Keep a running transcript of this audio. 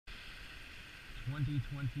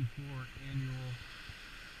2024 annual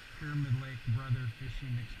Pyramid Lake Brother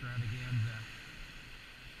Fishing Extravaganza.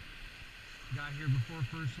 Got here before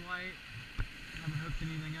first light. Haven't hooked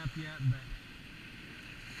anything up yet, but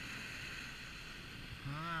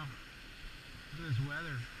I don't know. Look at this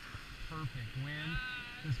weather. Perfect wind.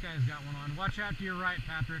 This guy's got one on. Watch out to your right,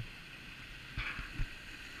 Patrick.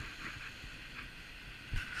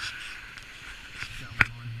 Got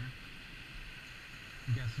one on here.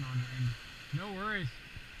 I'm guessing on the end. No worries.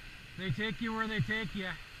 They take you where they take you.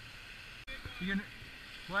 You gonna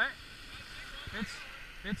what?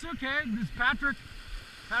 It's okay. This Patrick,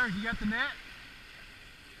 you got the net?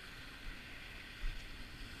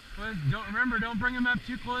 Well, don't bring him up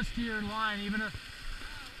too close to your line.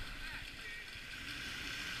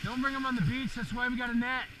 Don't bring him on the beach. That's why we got a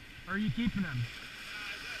net. Or are you keeping him?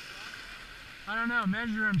 I don't know.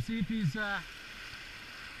 Measure him. See if he's.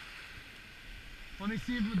 Let me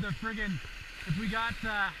see if the friggin' if we got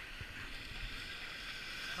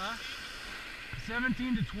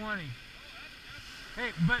 17 to 20.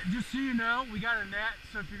 Hey, but just so you know, we got a net,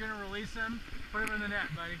 so if you're gonna release him, put him in the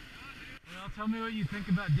net, buddy. Well, tell me what you think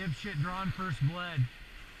about dipshit drawing first blood.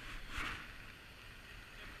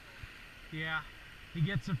 Yeah, he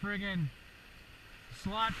gets a friggin'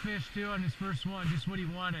 slot fish too on his first one, just what he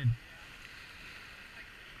wanted.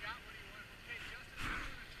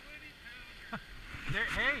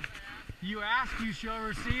 Hey, you ask, you shall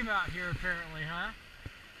receive out here apparently, huh?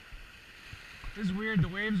 This is weird, the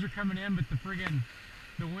waves are coming in, but the friggin'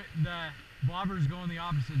 the bobber's going the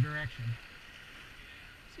opposite direction.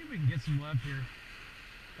 Let's see if we can get some love here.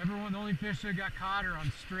 The only fish that got caught are on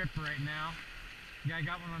strip right now. The guy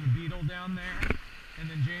got one on a beetle down there, and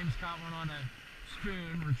then James caught one on a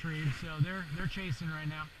spoon retrieved, so they're chasing right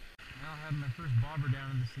now. Now I have my first bobber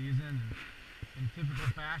down of the season, and in typical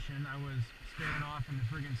fashion, I was staring off in the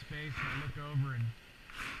friggin' space, and I look over and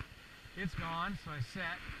it's gone, so I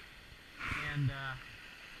set and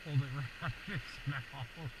hold it right out of its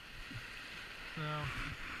mouth. So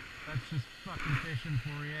that's just fucking fishing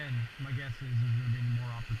for you, and my guess is there's going to be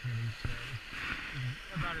more opportunities today.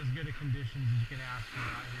 About as good a conditions as you can ask for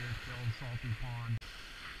out here at the old salty pond.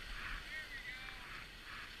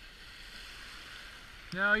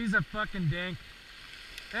 No, he's a fucking dink.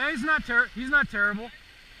 Hey, he's not terrible.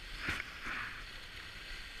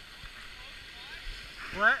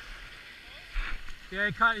 What? Yeah,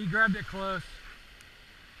 he grabbed it close.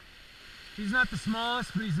 He's not the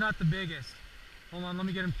smallest, but he's not the biggest. Hold on, let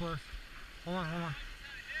me get him close. Hold on.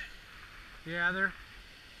 Yeah, there.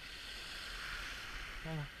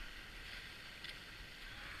 Hold on.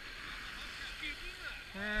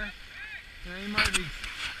 Yeah,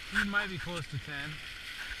 he might be close to 10.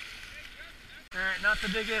 Alright, not the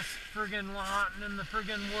biggest friggin' Lahontan in the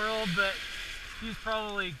friggin' world, but he's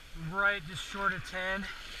probably right just short of 10.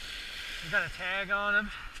 He's got a tag on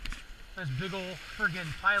him. Nice big old friggin'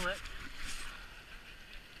 pilot.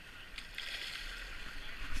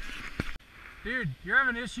 Dude, you're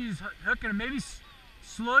having issues hooking him. Maybe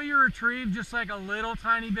slow your retrieve just like a little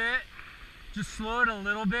tiny bit. Just slow it a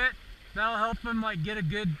little bit. That'll help him like get a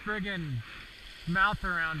good friggin' mouth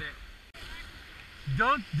around it.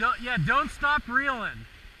 Don't stop reeling.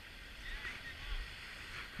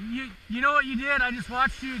 You know what you did? I just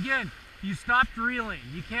watched you again. You stopped reeling.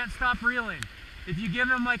 You can't stop reeling. If you give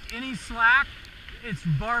them like any slack, it's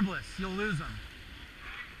barbless. You'll lose them.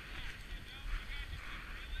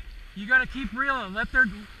 You gotta keep reeling.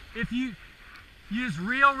 If you just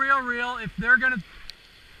reel. If they're gonna,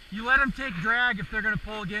 you let them take drag if they're gonna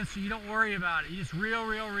pull against you. You don't worry about it. You just reel.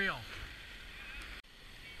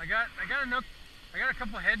 I got a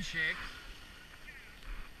couple head shakes.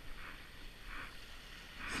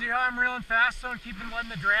 See how I'm reeling fast though and letting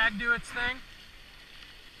the drag do its thing?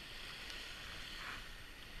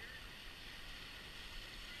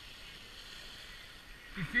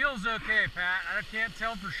 He feels okay, Pat. I can't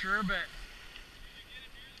tell for sure, but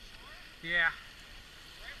yeah.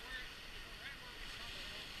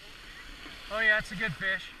 Oh yeah, it's a good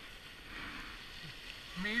fish.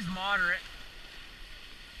 I mean, he's moderate.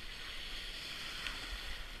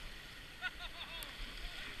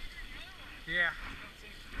 Yeah. A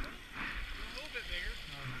little bit bigger. A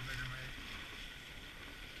little bit bigger, maybe.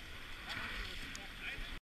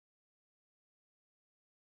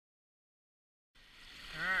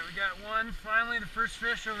 Alright, we got one, finally the first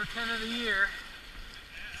fish over 10 of the year.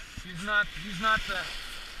 He's not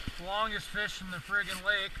the longest fish in the friggin'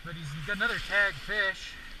 lake, but he's got another tag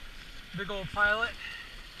fish. Big old pilot.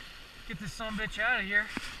 Get this sumbitch out of here.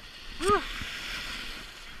 Woo!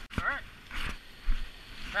 Alright.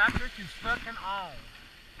 Patrick is fucking on.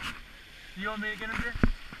 You want me to get him here?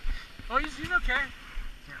 Oh, he's okay.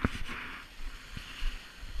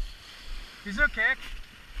 He's okay.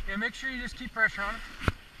 Yeah, make sure you just keep pressure on him.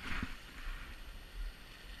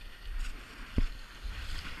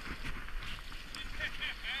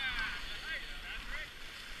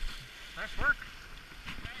 Nice work.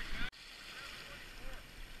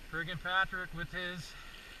 Friggin' Patrick with his.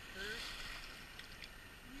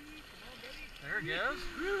 There it goes.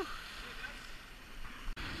 Woo.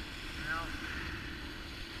 Now,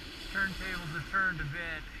 turntables have turned a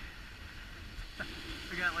bit.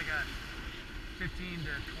 We got like a 15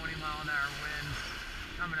 to 20 mile an hour wind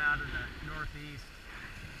coming out of the northeast.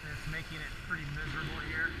 And it's making it pretty miserable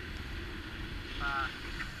here.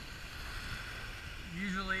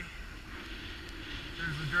 Usually,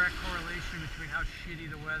 there's a direct correlation between how shitty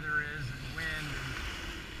the weather is and wind and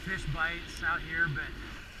fish bites out here, but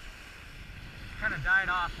it kind of died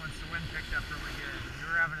off once the wind picked up really good. We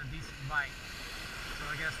were having a decent bite. So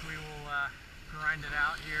I guess we will grind it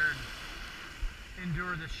out here and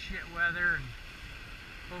endure the shit weather and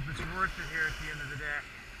hope it's worth it here at the end of the day.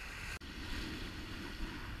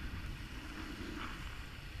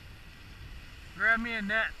 Grab me a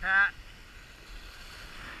net, Pat.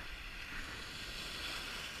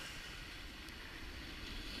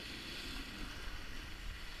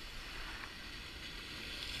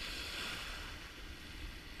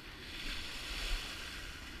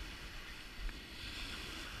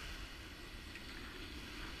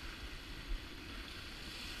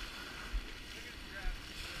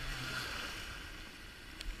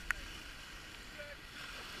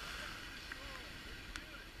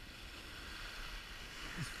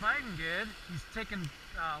 He's fighting good. He's taking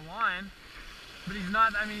line, but he's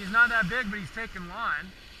not. I mean, he's not that big, but he's taking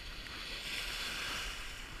line.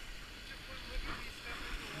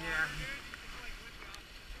 Yeah,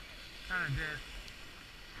 kind of did.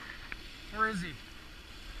 Where is he?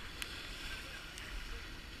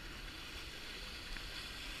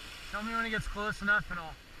 Tell me when he gets close enough, and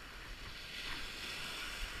I'll.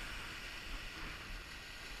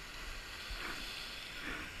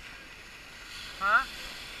 Huh?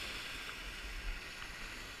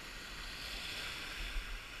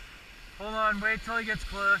 Hold on, wait till he gets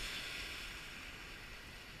close.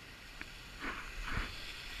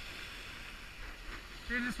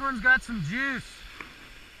 Dude, this one's got some juice.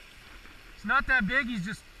 It's not that big, he's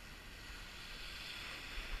just...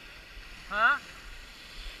 Huh?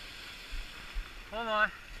 Hold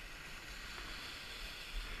on.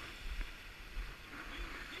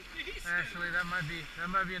 Actually, that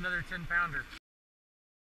might be another 10-pounder.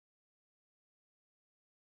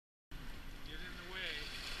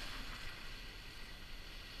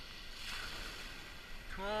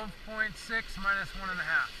 12.6 minus 1.5.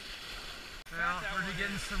 Well, we're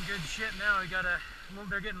getting some good shit now.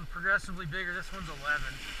 They're getting progressively bigger. This one's 11.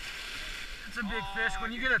 It's a big fish.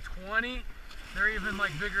 When you get a 20, they're even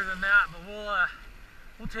like bigger than that. But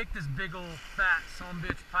we'll take this big old fat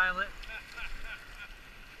sumbitch pilot.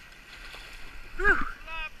 Whew.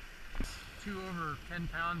 2 over 10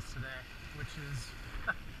 pounds today, which is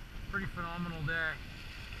a pretty phenomenal day.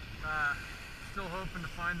 Still hoping to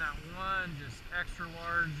find that one just extra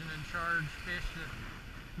large and in charge fish that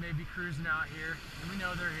may be cruising out here. And we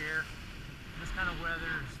know they're here. This kind of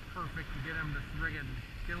weather is perfect to get them to friggin'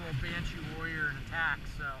 get a little banshee warrior and attack.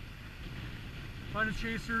 So find a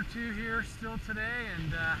chaser or two here still today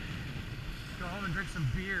and go home and drink some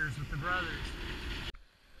beers with the brothers.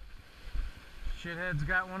 Shithead's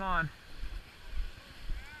got one on.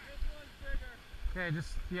 Okay,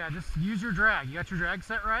 just use your drag. You got your drag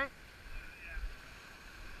set right?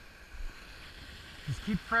 Just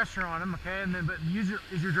keep pressure on him, okay? And then, but is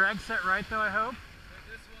your drag set right though? I hope.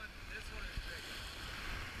 This one is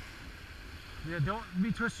bigger. Yeah, don't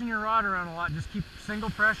be twisting your rod around a lot. Just keep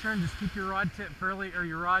single pressure and just keep your rod tip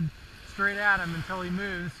your rod straight at him until he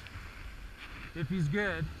moves. If he's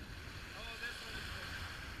good. Oh, this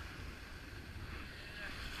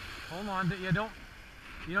one is bigger. Hold on,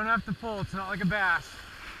 you don't have to pull. It's not like a bass.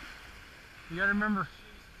 You got to remember.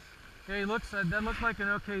 Yeah, he looks. That looked like an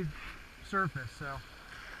okay surface. So.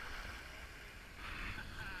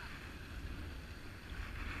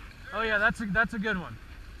 Oh yeah, that's a good one.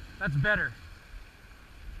 That's better.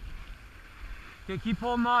 Okay, keep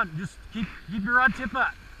holding on. Just keep your rod tip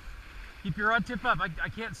up. Keep your rod tip up. I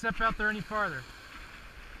can't step out there any farther.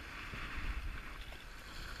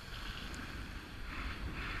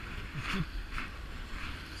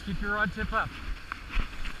 Just keep your rod tip up.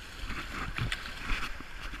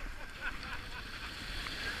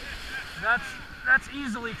 That's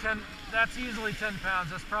easily 10. That's easily 10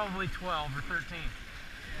 pounds. That's probably 12 or 13.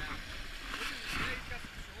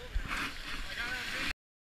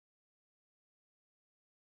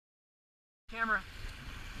 Camera.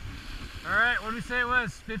 All right, what did we say it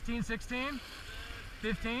was? 15, 16? 15?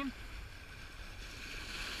 17.4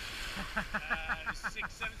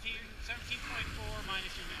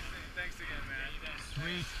 minus your minute. Thanks again, man.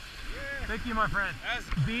 Sweet. Yeah. Thank you, my friend.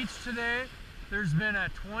 Beach today, there's been a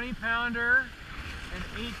 20 pounder, an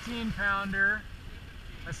 18 pounder,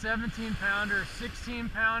 a 17 pounder, a 16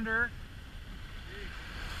 pounder,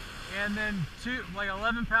 and then two, like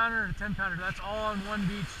 11 pounder and a 10 pounder. That's all on one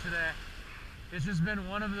beach today. It's just been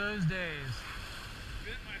one of those days.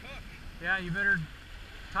 Bit my hook. Yeah, you better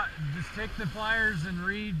just take the pliers and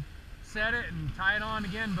reset it and tie it on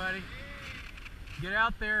again, buddy. Get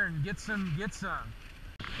out there and get some. Well,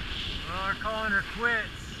 we're calling her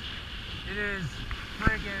quits. It is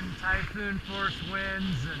friggin' typhoon force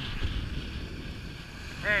winds, and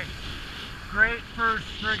hey, great first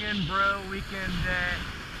friggin' bro weekend day.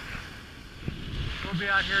 We'll be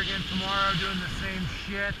out here again tomorrow doing the same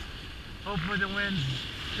shit. Hopefully the winds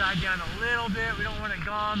die down a little bit. We don't want it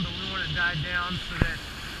gone, but we want it died down so that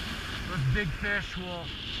those big fish will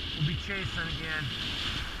be chasing again.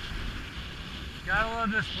 Gotta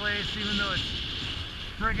love this place, even though it's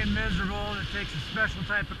friggin' miserable and it takes a special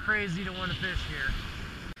type of crazy to want to fish here.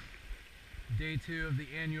 Day 2 of the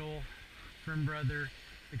annual Frim Brother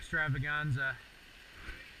Extravaganza.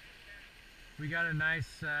 We got a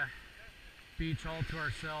nice beach all to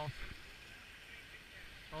ourselves.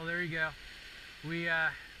 Oh, there you go. We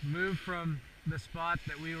moved from the spot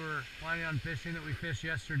that we were planning on fishing that we fished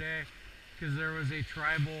yesterday because there was a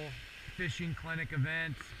tribal fishing clinic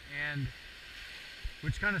event, and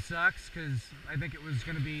which kind of sucks because I think it was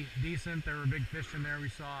going to be decent. There were big fish in there. We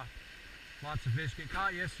saw lots of fish get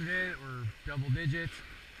caught yesterday that were double digits.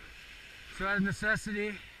 So out of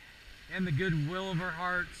necessity and the goodwill of our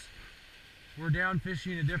hearts, we're down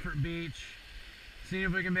fishing a different beach, seeing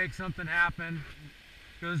if we can make something happen.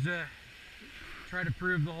 Goes to try to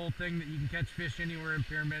prove the whole thing that you can catch fish anywhere in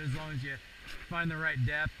Pyramid as long as you find the right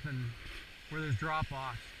depth and where there's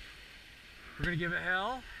drop-offs. We're going to give it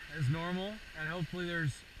hell as normal, and hopefully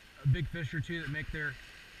there's a big fish or two that make their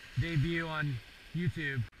debut on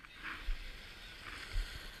YouTube.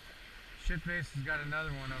 Shitface has got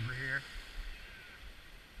another one over here.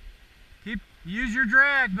 Use your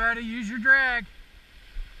drag, buddy, use your drag.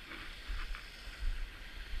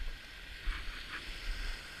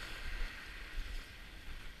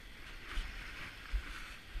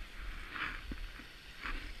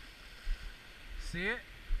 See it?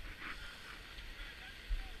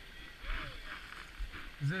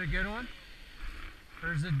 Is it a good one?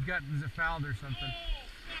 Or is it fouled or something? Oh,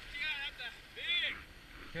 fuck yeah, that's a big.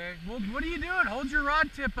 Okay, well, what are you doing? Hold your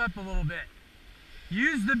rod tip up a little bit.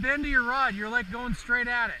 Use the bend of your rod. You're like going straight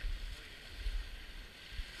at it.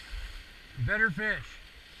 Better fish.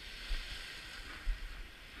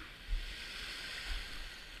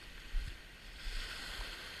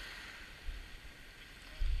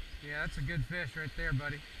 Yeah, that's a good fish right there,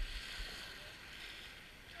 buddy. Okay,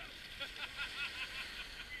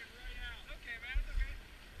 man, it's okay.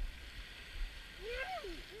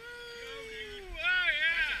 Woo! Woo! Oh,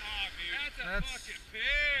 yeah! That's a fucking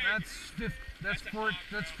pig!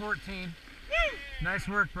 That's 14. Woo! Nice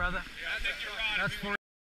work, brother. Yeah, That's 14.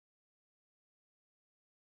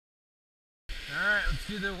 Alright, let's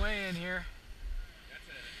do the weigh-in here. I'm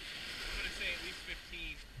gonna say at least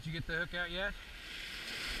 15. Did you get the hook out yet?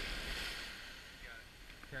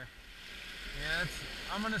 Okay. Yeah,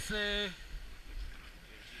 I'm gonna say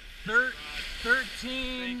 13.8.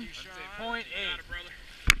 Thank you, Sean. You got it, brother.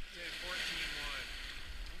 14.1.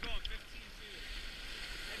 I'm going 15 too.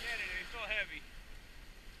 It's still heavy.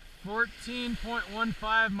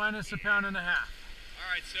 14.15 minus a pound and a half.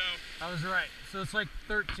 Alright, so I was right. So it's like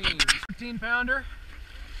 13. 13 pounder.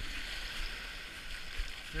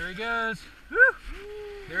 There he goes. Woo!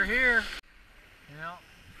 They're here. Well,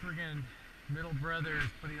 friggin' middle brother is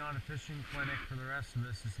putting on a fishing clinic for the rest of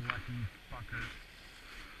us, this lucky fucker.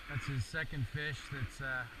 That's his second fish that's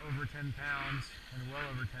over 10 pounds and well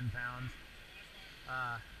over 10 pounds.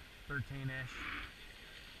 13-ish.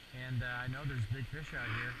 And I know there's big fish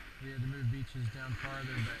out here. We had to move beaches down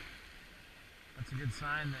farther, but that's a good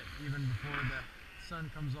sign that even before the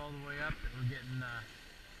sun comes all the way up that we're getting a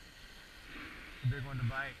big one to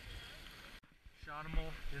bite.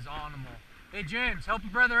 Shonimal is onimal. Hey James, help a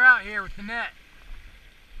brother out here with the net.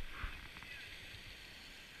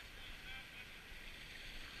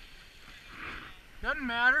 Doesn't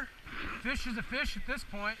matter. Fish is a fish at this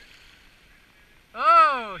point.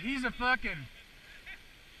 Oh, he's a fucking...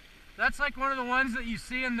 That's like one of the ones that you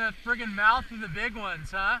see in the friggin' mouth of the big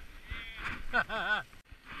ones, huh? We got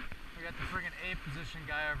the friggin' A position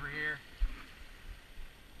guy over here.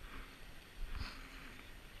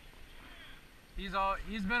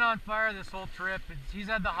 He's been on fire this whole trip. He's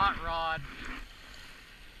had the hot rod.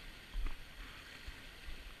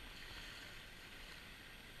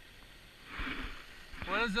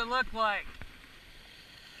 What does it look like?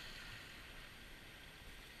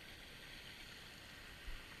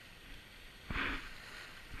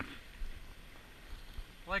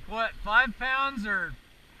 Like what, 5 pounds or?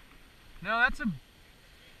 No, it's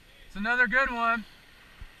another good one.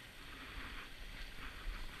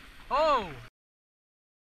 Oh!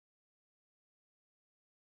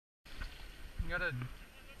 Got a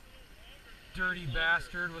dirty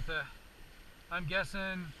bastard with a, I'm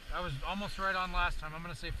guessing, I was almost right on last time. I'm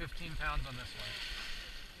gonna say 15 pounds on this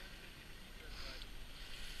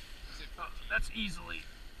one. Oh, that's easily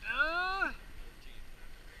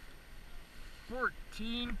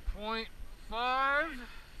 14.5, 14.8.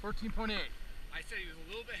 I said he was a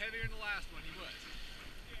little bit heavier than the last one. He was.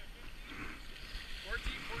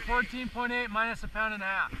 14.8 minus a pound and a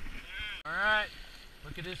half. All right,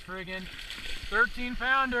 look at this friggin' 13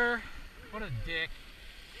 pounder. What a dick.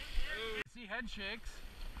 See head shakes.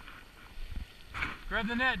 Grab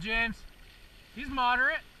the net, James. He's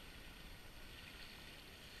moderate.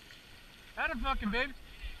 Had a fucking baby.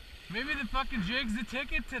 Maybe the fucking jig's the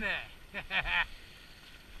ticket today.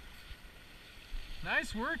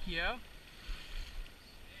 Nice work, yo.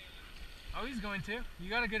 Oh, he's going to. You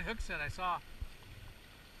got a good hook set, I saw.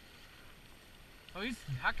 Oh,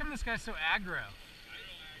 how come this guy's so aggro?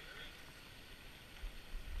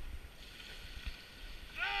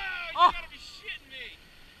 Oh, you gotta be shitting me.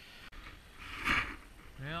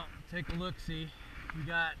 Well, take a look-see. We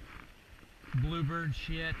got bluebird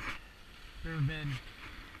shit. There have been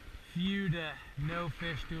few to no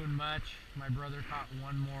fish doing much. My brother caught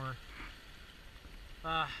one more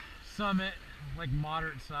summit, like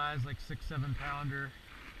moderate size, like 6-7 pounder.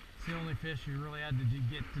 It's the only fish we really had to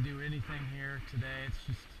get to do anything here today. It's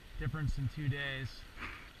just difference in 2 days.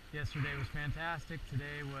 Yesterday was fantastic.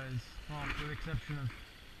 Today was, well, with the exception of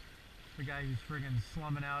the guy who's friggin'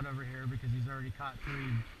 slumming out over here because he's already caught 3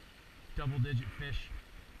 double-digit fish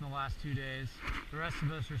in the last 2 days. The rest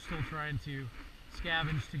of us are still trying to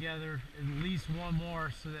scavenge together at least one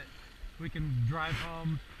more so that we can drive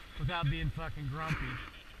home without being fucking grumpy.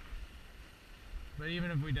 But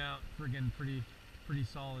even if we don't, friggin' pretty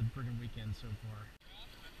solid friggin' weekend so far.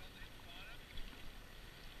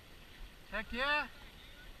 Heck yeah!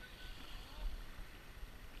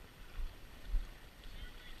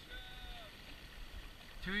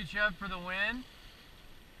 Tui chub for the win.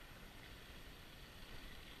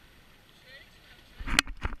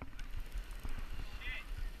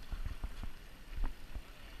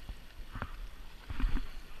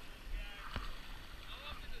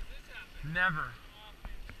 Never.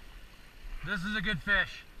 This is a good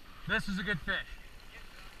fish. This is a good fish.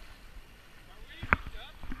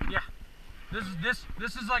 Yeah. This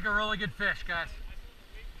is like a really good fish, guys.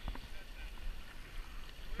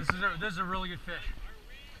 This is a really good fish.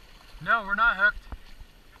 No, we're not hooked.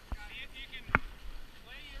 See if you can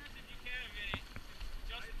play yours if you can, Vinny.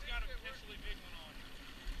 Justin's got a potentially big one on.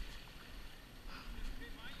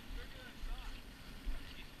 Mine is bigger than I thought.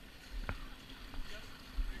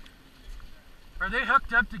 Are they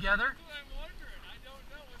hooked up together? That's what I'm wondering. I don't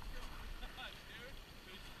know what's going on, dude.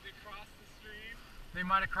 They crossed the stream. They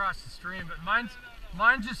might have crossed the stream, but mine's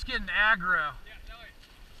just getting aggro. Yeah, no, wait.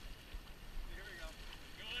 Here we go.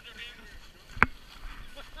 Go under him.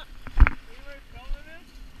 Anybody filming this?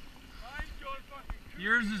 Mine's going fucking crazy.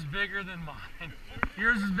 Yours is bigger than mine.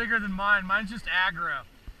 Yours is bigger than mine. Mine's just aggro.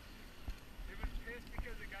 It was pissed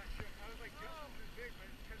because it got shook. I was like, Justin's is big, but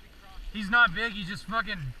it's because he crossed. He's not big. He's just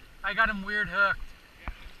fucking. I got him weird hooked.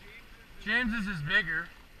 Yeah, James's is bigger.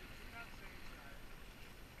 it's about the same size.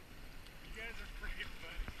 You guys are freaking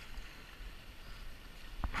funny.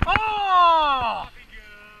 Oh! Off he goes.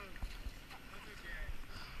 That's okay.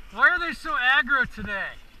 Why are they so aggro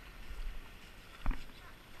today?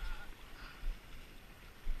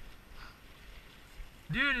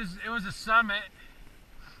 Dude, it was a summit.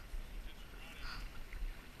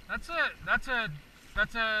 That's a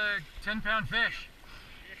 10-pound fish.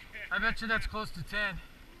 I bet you that's close to 10. On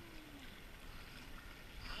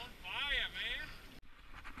fire,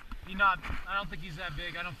 man. I don't think he's that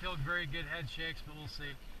big. I don't feel very good head shakes, but we'll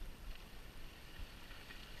see.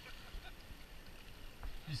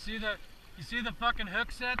 You see the fucking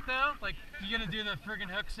hook set though? Like, you gonna do the friggin'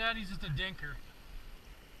 hook set? He's just a dinker.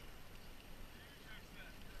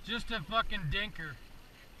 Just a fucking dinker.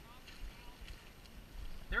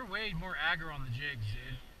 They're way more aggro on the jigs,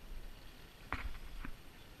 dude.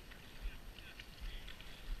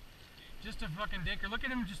 Just a fucking dinker. Look at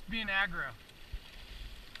him just being aggro.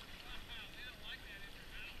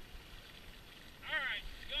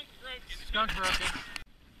 skunk broken.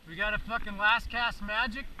 We got a fucking last cast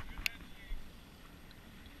magic.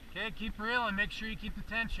 Okay, keep reeling. Make sure you keep the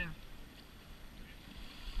tension.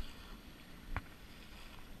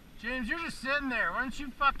 James, you're just sitting there. Why don't you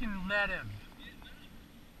fucking let him?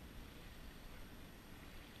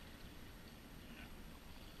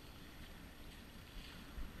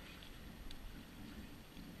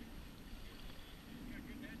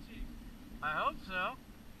 I hope so.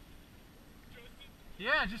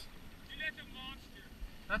 Yeah, just.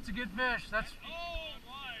 That's a good fish. Oh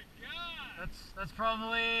my god! That's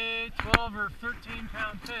probably 12 or 13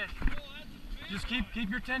 pound fish. Oh, that's a big Just keep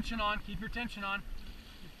your tension on. Keep your tension on.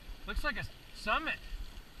 Looks like a summit.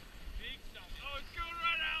 big stuff. Oh, it's going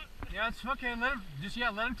right out. Yeah, it's okay.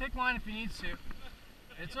 Let him take line if he needs to.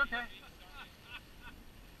 It's okay.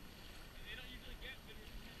 They don't usually get bigger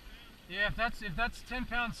than 10 pounds. Yeah, if that's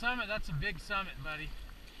 10-pound summit, that's a big summit, buddy.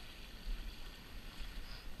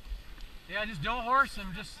 Yeah, just don't horse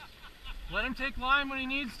him. Just let him take line when he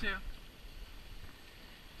needs to.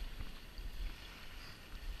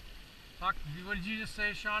 What did you just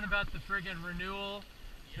say, Sean, about the friggin' renewal?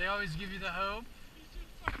 They always give you the hope. He's just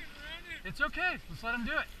fucking running. It's okay. Let's let him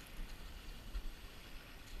do it.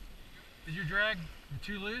 Is your drag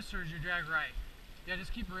too loose or is your drag right? Yeah,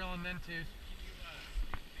 just keep reeling then too.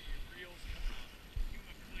 The reels come out. Give him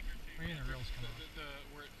a click or two. What do you mean the reels come off?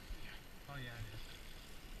 Where it, Oh yeah, it is.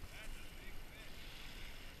 that's a big fish.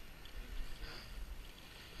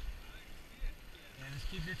 Yeah, just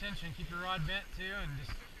keep your tension, keep your rod bent too, and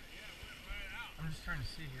just. I'm just trying to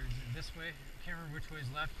see here. Is it this way? I can't remember which way is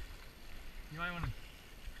left. You might want to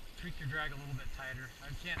tweak your drag a little bit tighter. I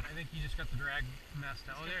think you just got the drag messed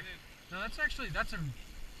up. Oh, there. No, that's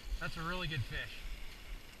a really good fish.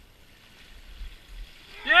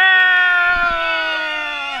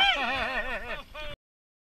 Yeah!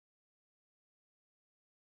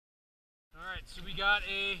 All right, so we got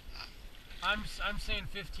I'm saying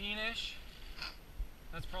 15-ish.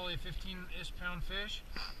 That's probably a 15-ish pound fish.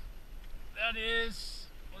 That is,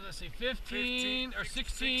 what did I say, 15 or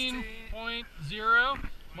 16.0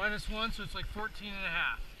 minus 1, so it's like 14 and a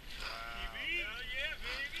half.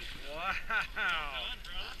 Wow.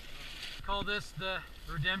 We call this the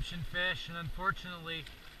redemption fish, and unfortunately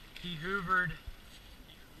he hoovered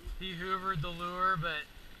the lure, but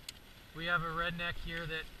we have a redneck here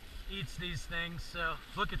that eats these things, so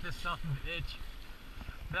look at this son of a bitch.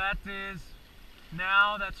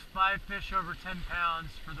 That's 5 fish over 10 pounds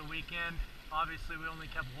for the weekend. Obviously we only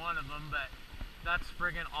kept one of them, but that's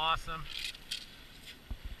friggin' awesome.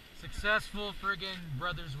 Successful friggin'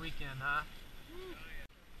 brothers weekend, huh?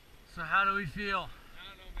 So how do we feel? I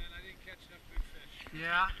don't know, man. I didn't catch enough big fish.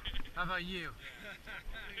 Yeah? How about you?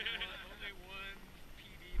 only one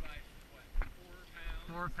PB by what? 4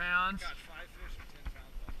 pounds. 4 pounds? Got 5 fish or 10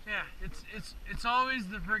 pounds left. Yeah, it's always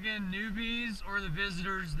the friggin' newbies or the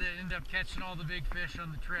visitors that end up catching all the big fish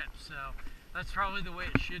on the trip, so that's probably the way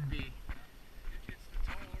it should be. It's the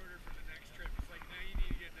tall order for the next trip. It's like now you need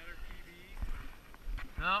to get another PB.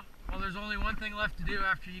 No? Well, there's only one thing left to do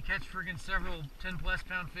after you catch friggin' several 10+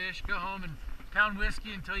 pound fish. Go home and pound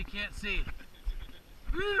whiskey until you can't see.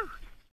 Woo!